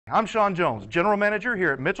I'm Sean Jones, General Manager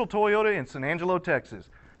here at Mitchell Toyota in San Angelo, Texas.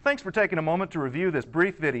 Thanks for taking a moment to review this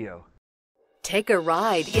brief video. Take a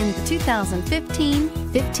ride in the 2015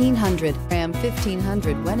 1500. Ram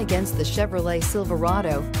 1500 went against the Chevrolet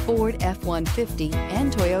Silverado, Ford F-150,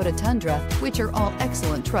 and Toyota Tundra, which are all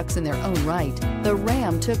excellent trucks in their own right. The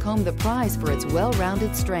Ram took home the prize for its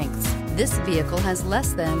well-rounded strengths. This vehicle has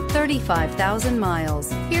less than 35,000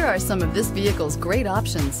 miles. Here are some of this vehicle's great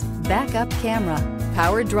options: backup camera,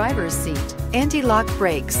 power driver's seat, anti-lock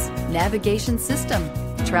brakes, navigation system,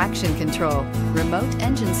 traction control, remote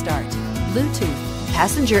engine start, Bluetooth,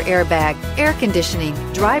 passenger airbag, air conditioning,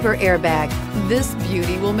 driver airbag. This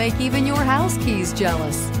beauty will make even your house keys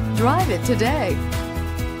jealous. Drive it today.